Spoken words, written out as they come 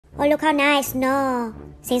Oh, look how nice, snow.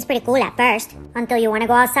 Seems pretty cool at first, until you want to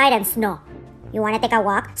go outside and snow. You want to take a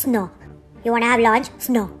walk? Snow. You want to have lunch?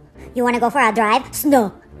 Snow. You want to go for a drive?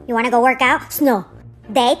 Snow. You want to go work out? Snow.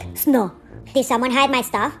 Date? Snow. Did someone hide my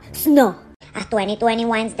stuff? Snow. As 2020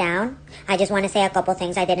 winds down, I just want to say a couple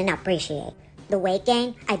things I didn't appreciate. The weight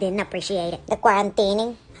gain, I didn't appreciate it. The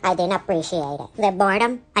quarantining, I didn't appreciate it. The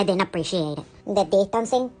boredom, I didn't appreciate it. The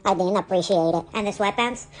distancing, I didn't appreciate it. And the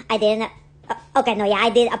sweatpants, I didn't... I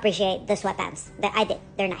did appreciate the sweatpants. I did.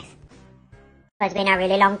 They're nice. It's been a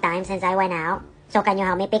really long time since I went out. So can you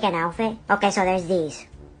help me pick an outfit? Okay, so there's these.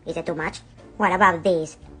 Is it too much? What about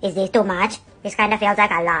these? Is this too much? This kind of feels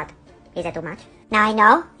like a lot. Is it too much? Now I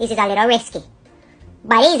know this is a little risky.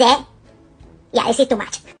 But is it? Yeah, is it too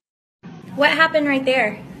much? What happened right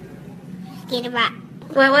there? Skeeter bat.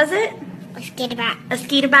 What was it? A skeeter bat. A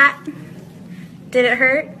skeeter bat? Did it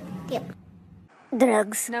hurt? Yep.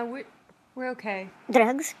 Drugs. No, we're okay.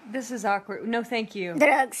 Drugs. This is awkward. No, thank you.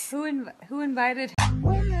 Drugs. Who invited?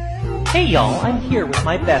 Hey y'all, I'm here with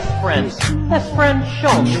my best friend. Best friend, show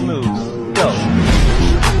 'em your moves. Go.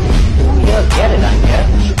 He does get it, I guess.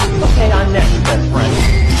 Okay, I'm next, best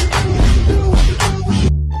friend.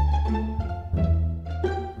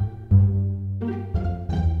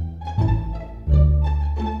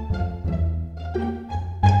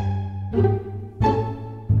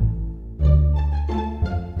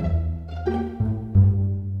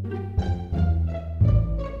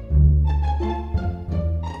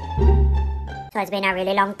 So it's been a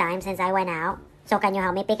really long time since I went out. So can you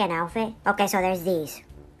help me pick an outfit? Okay, so there's these.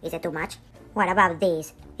 Is it too much? What about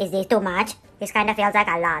these? Is this too much? This kind of feels like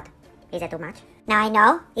a lot. Is it too much? Now I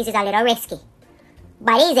know this is a little risky.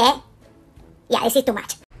 But is it? Yeah, is it too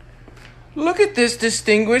much? Look at this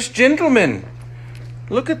distinguished gentleman.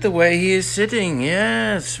 Look at the way he is sitting.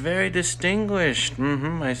 Yes, very distinguished.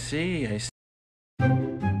 I see.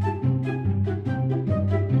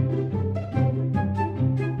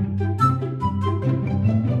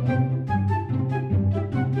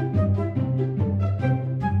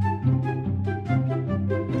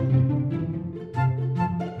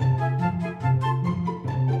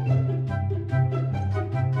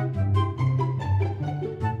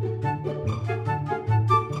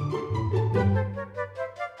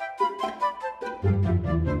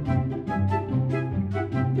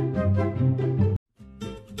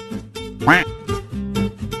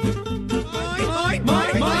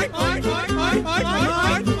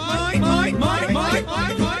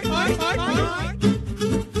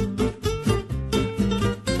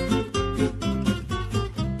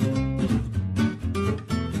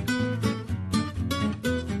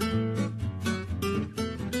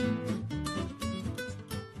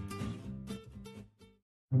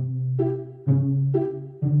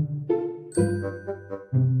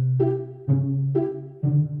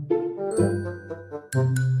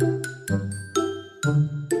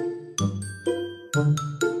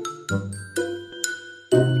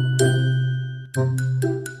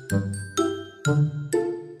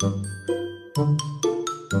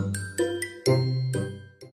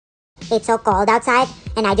 It's so cold outside,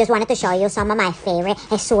 and I just wanted to show you some of my favorite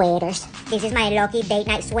sweaters. This is my lucky date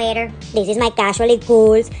night sweater. This is my casually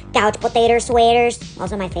cool couch potato sweaters.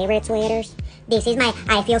 Also my favorite sweaters. This is my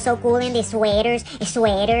I feel so cool in these sweaters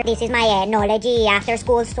sweater. This is my Ethnology after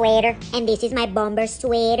school sweater. And this is my bomber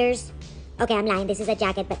sweaters. Okay, I'm lying. This is a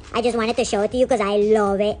jacket, but I just wanted to show it to you because I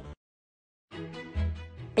love it.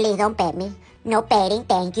 Please don't pet me. No petting,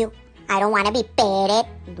 thank you. I don't want to be petted.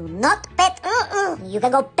 Do not pet. You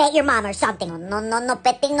can go pet your mom or something. No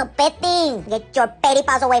petting, no petting. Get your petty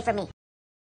paws away from me.